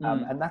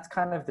 And that's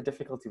kind of the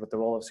difficulty with the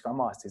role of Scrum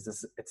Master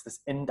is it's this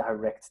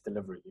indirect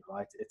delivery,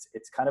 right?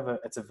 It's kind of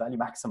it's a value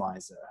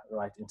maximizer,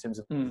 right? In terms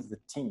of the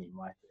team,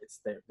 right?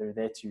 They're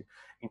there to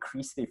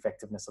increase the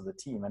effectiveness of the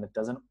team, and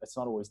it's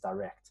not always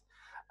direct.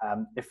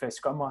 If a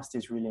Scrum Master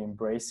is really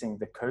embracing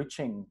the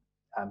coaching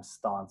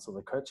stance or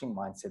the coaching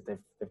mindset,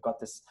 they've got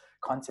this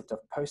concept of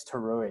post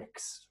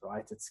heroics,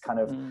 right? It's kind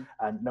of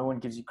no one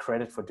gives you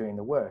credit for doing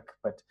the work,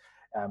 but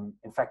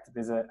in fact,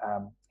 there's a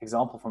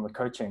example from the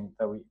coaching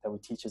that we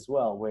teach as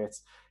well, where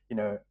it's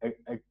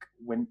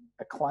when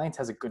a client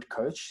has a good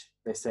coach,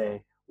 they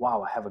say,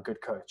 "Wow, I have a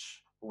good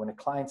coach." But when a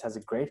client has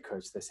a great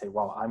coach, they say,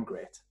 "Wow, I'm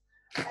great."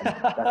 And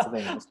that's the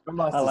thing. The Scrum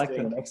Master is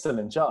doing an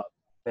excellent job.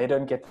 They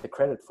don't get the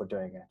credit for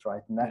doing it,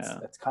 right? And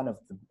that's kind of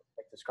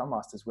the Scrum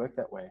Masters work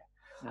that way.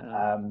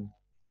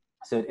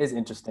 So it is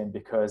interesting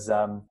because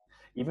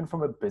even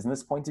from a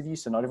business point of view,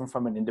 so not even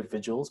from an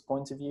individual's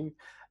point of view,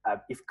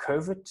 if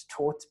COVID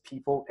taught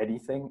people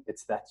anything,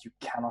 it's that you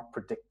cannot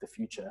predict the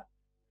future.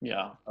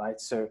 Right.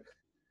 So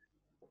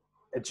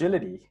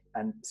agility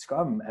and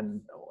Scrum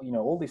and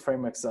all these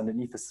frameworks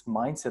underneath this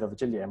mindset of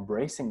agility,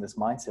 embracing this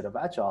mindset of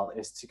agile,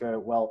 is to go,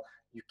 well,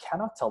 you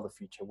cannot tell the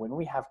future. When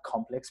we have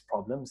complex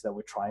problems that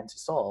we're trying to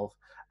solve,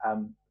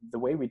 the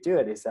way we do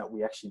it is that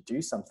we actually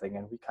do something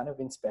and we kind of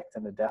inspect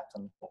and adapt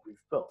on what we've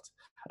built.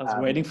 I was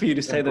waiting for you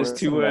to say those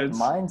two words.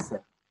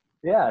 Mindset.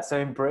 Yeah. So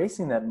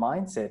embracing that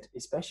mindset,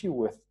 especially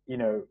with,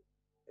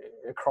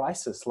 a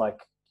crisis like,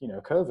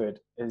 COVID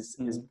is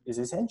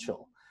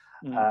essential.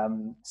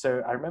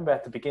 So I remember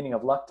at the beginning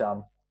of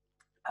lockdown,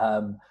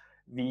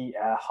 the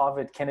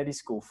Harvard Kennedy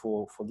School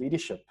for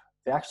Leadership,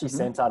 they actually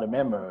sent out a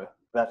memo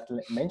that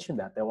mentioned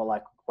that. They were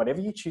like,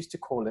 whatever you choose to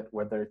call it,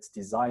 whether it's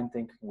design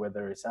thinking,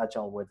 whether it's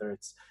agile, whether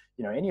it's,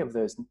 any of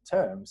those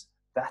terms,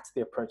 that's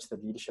the approach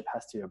that leadership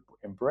has to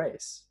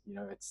embrace.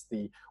 It's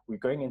we're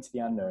going into the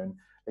unknown.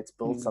 Let's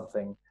build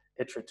something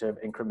iterative,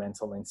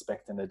 incremental,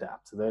 inspect and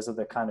adapt. So those are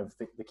the kind of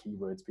the key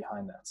words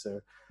behind that. So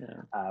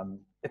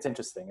it's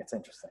interesting. It's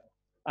interesting.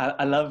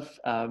 I love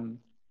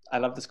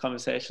this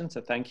conversation.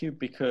 So thank you,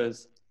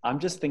 because I'm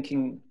just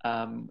thinking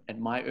in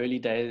my early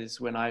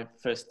days when I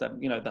first,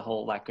 the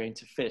whole like going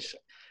to fish,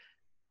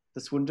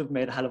 this wouldn't have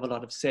made a hell of a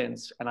lot of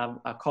sense. And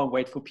I can't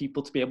wait for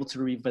people to be able to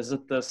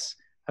revisit this,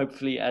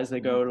 hopefully as they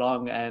go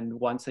along. And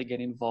once they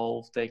get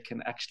involved, they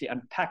can actually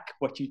unpack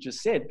what you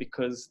just said,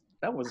 because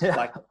that was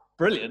like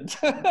brilliant.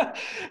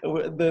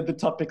 the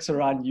topics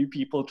around new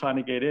people trying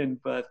to get in,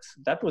 but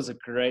that was a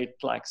great,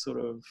 like sort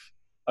of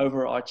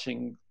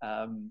overarching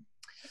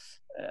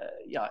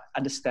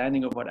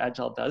understanding of what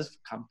Agile does for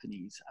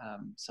companies.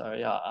 So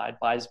I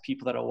advise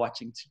people that are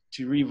watching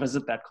to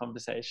revisit that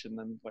conversation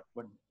and what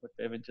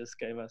Bevan just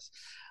gave us.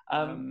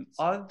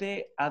 Are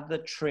there other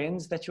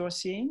trends that you're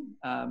seeing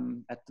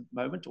at the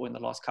moment or in the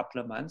last couple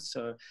of months?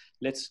 So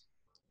let's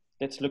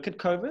look at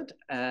COVID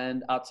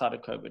and outside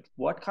of COVID.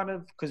 What kind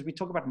of, because we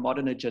talk about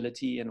modern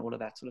agility and all of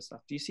that sort of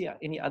stuff. Do you see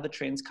any other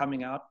trends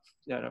coming out?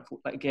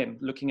 Again,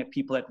 looking at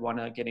people that want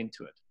to get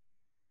into it.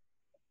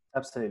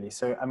 Absolutely.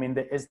 So, I mean,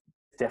 there is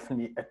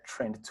definitely a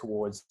trend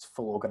towards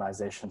full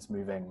organizations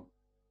moving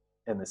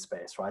in this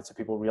space, right? So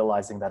people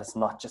realizing that it's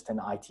not just an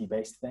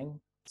IT-based thing.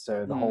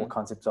 So the whole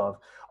concept of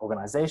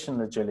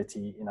organizational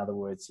agility, in other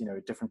words,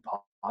 different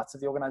parts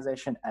of the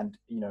organization and,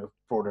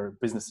 broader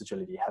business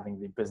agility, having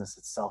the business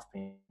itself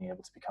being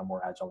able to become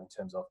more agile in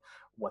terms of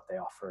what they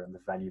offer and the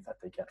value that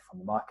they get from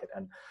the market.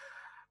 And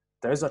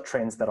those are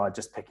trends that are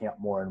just picking up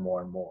more and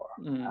more and more.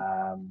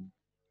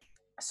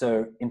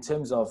 So in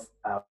terms of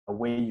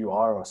where you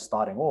are or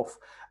starting off,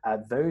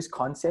 those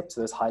concepts,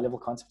 those high-level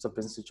concepts of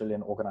business agility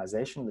and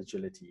organizational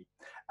agility,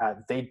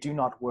 they do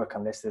not work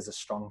unless there's a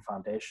strong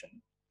foundation.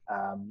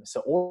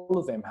 So all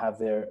of them have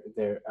their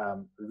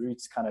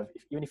roots kind of,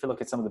 even if you look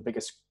at some of the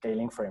biggest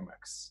scaling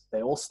frameworks,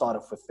 they all start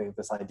off with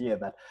this idea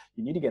that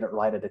you need to get it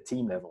right at a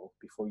team level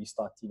before you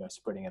start,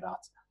 spreading it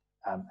out.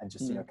 And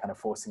just, kind of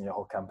forcing your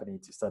whole company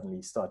to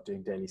suddenly start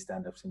doing daily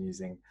stand-ups and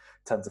using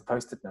tons of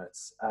Post-it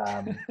notes.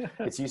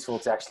 It's useful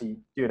to actually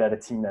do it at a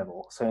team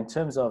level. So in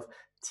terms of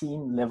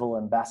team level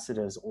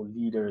ambassadors or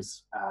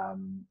leaders,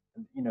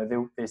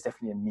 there's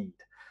definitely a need.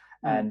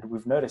 And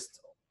we've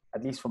noticed,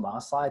 at least from our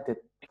side,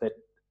 that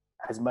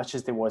as much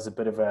as there was a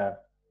bit of a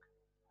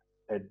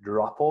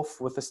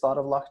drop-off with the start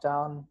of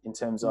lockdown in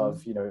terms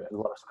of, a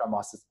lot of Scrum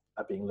Masters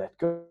are being let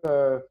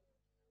go,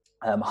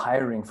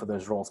 hiring for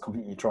those roles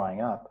completely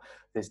drying up,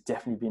 there's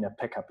definitely been a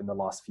pickup in the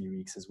last few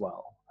weeks as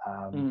well.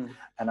 And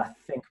I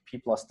think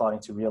people are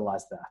starting to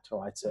realize that,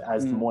 right? So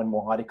as more and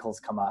more articles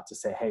come out to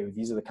say, hey,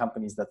 these are the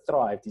companies that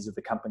thrived, these are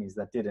the companies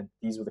that didn't,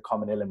 these were the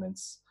common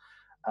elements,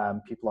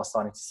 people are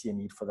starting to see a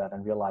need for that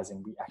and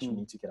realizing we actually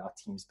need to get our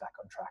teams back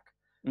on track.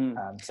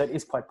 So it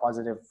is quite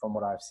positive from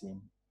what I've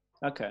seen.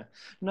 Okay.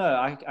 No,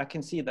 I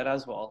can see that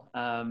as well.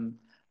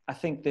 I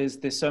think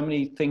there's so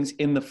many things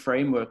in the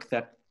framework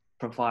that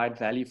provide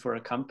value for a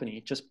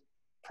company. Just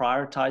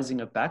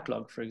prioritizing a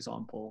backlog, for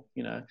example,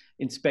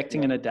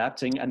 inspecting and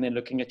adapting, and then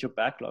looking at your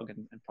backlog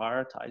and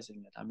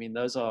prioritizing it. I mean,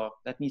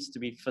 that needs to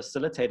be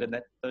facilitated.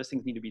 Those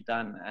things need to be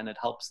done, and it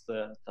helps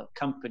the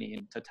company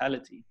in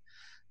totality.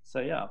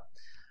 So yeah.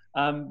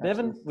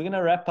 Bevan, we're going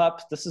to wrap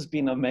up. This has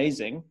been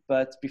amazing.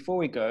 But before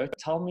we go,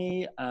 tell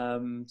me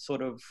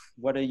sort of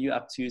what are you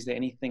up to? Is there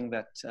anything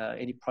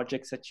any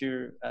projects that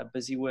you're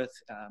busy with,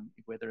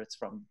 whether it's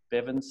from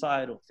Bevan's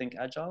side or Think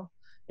Agile?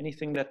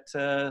 Anything that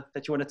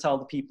you want to tell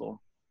the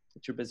people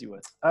that you're busy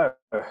with?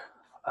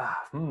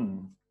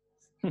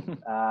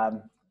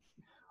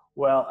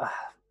 Well,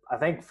 I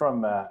think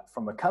from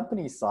a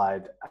company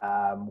side,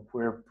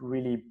 we're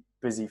really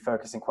busy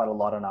focusing quite a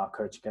lot on our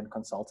coaching and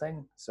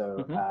consulting.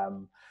 So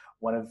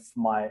one of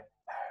my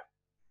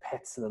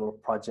pets little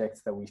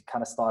projects that we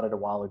kind of started a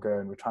while ago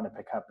and we're trying to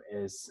pick up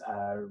is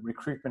a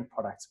recruitment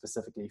product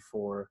specifically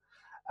for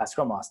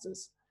Scrum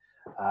Masters.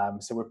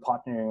 So we're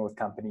partnering with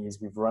companies.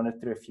 We've run it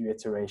through a few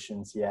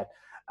iterations yet.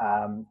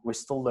 We're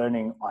still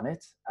learning on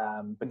it.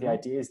 But the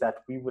idea is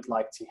that we would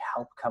like to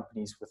help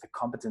companies with the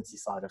competency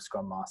side of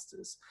Scrum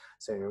Masters.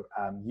 So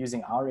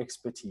using our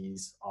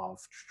expertise of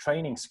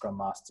training Scrum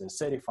Masters,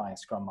 certifying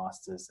Scrum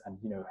Masters, and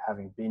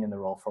having been in the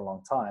role for a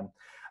long time,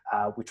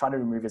 we're trying to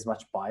remove as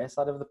much bias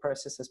out of the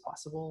process as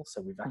possible. So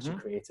we've actually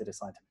created a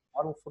scientific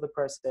model for the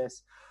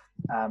process,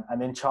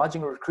 and then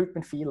charging a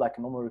recruitment fee like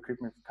a normal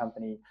recruitment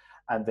company.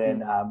 And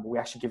then we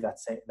actually give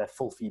that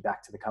full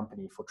feedback to the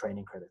company for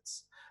training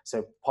credits.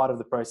 So part of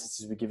the process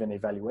is we give an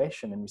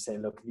evaluation and we say,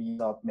 look, these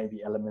are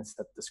maybe elements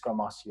that the Scrum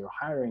Master you're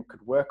hiring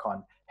could work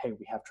on. Hey,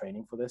 we have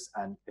training for this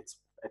and it's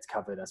it's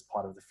covered as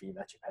part of the fee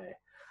that you pay.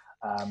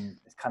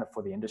 It's kind of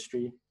for the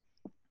industry.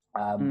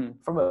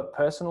 From a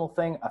personal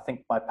thing, I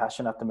think my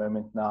passion at the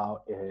moment now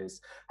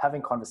is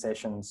having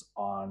conversations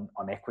on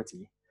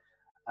equity.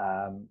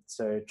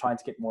 So trying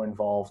to get more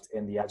involved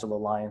in the Agile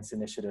Alliance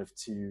initiative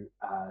to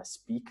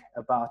speak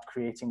about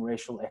creating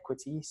racial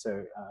equity.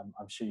 So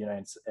I'm sure you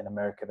know in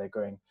America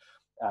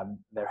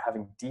they're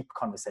having deep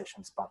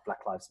conversations about Black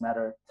Lives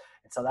Matter.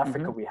 In South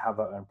Africa, we have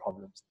our own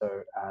problems.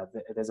 So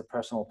there's a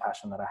personal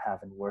passion that I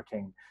have in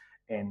working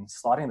in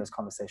starting those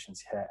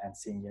conversations here and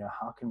seeing,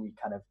 how can we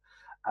kind of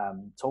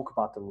talk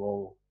about the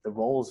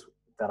roles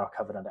that are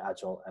covered under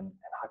Agile, and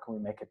how can we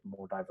make it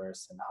more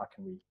diverse, and how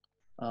can we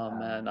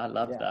man, I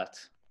love that.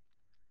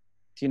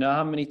 Do you know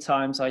how many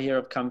times I hear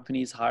of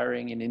companies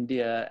hiring in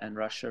India and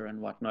Russia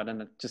and whatnot,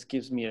 and it just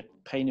gives me a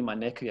pain in my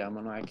neck here.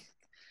 I'm like,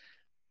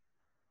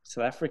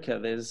 South Africa,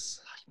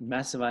 there's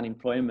massive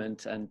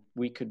unemployment and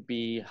we could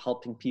be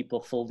helping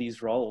people fill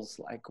these roles.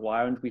 Like,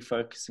 why aren't we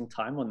focusing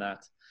time on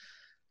that?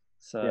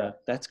 So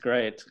that's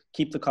great.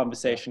 Keep the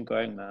conversation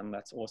going, man.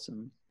 That's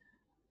awesome.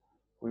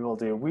 We will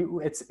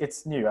do.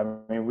 It's new. I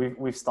mean,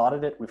 we've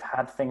started it. We've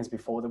had things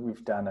before that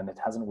we've done, and it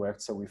hasn't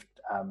worked. So we've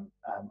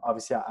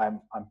obviously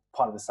I'm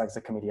part of the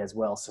SUGSA committee as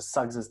well. So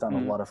SUGSA has done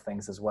a lot of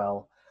things as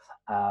well,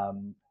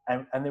 and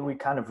then we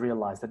kind of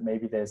realized that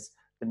maybe there's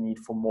the need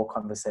for more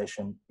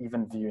conversation,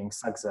 even viewing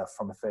SUGSA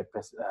from a third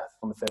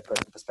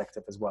person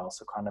perspective as well.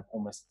 So kind of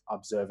almost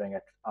observing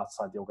it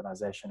outside the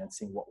organization and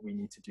seeing what we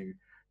need to do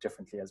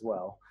differently as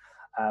well.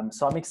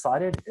 So I'm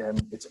excited.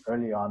 It's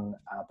early on,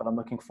 but I'm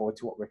looking forward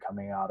to what we're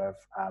coming out of.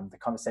 The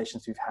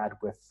conversations we've had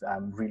with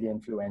really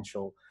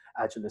influential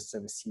Agilists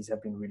overseas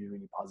have been really,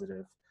 really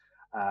positive.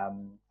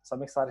 So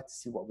I'm excited to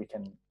see what we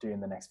can do in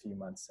the next few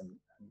months, and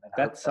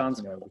that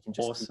sounds we can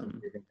just awesome. keep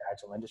improving the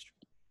Agile industry.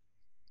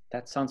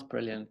 That sounds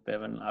brilliant,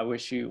 Bevan. I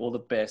wish you all the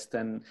best,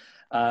 and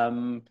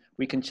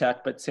we can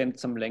chat, but send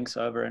some links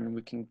over and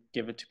we can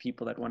give it to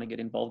people that want to get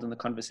involved in the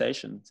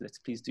conversation. So let's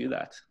please do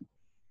that.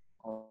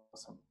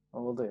 Awesome.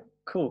 Well, we'll do.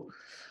 Cool.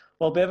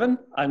 Well, Bevan,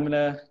 I'm going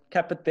to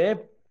cap it there.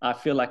 I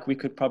feel like we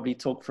could probably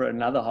talk for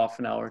another half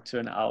an hour to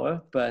an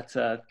hour, but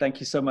thank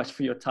you so much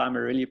for your time. I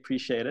really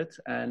appreciate it.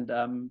 And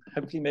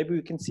hopefully maybe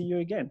we can see you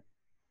again.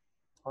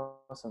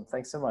 Awesome.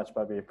 Thanks so much,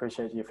 Bobby.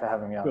 Appreciate you for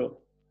having me on.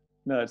 Cool.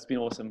 No, it's been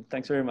awesome.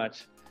 Thanks very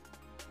much.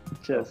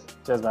 Cheers. Cool.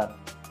 Cheers,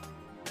 man.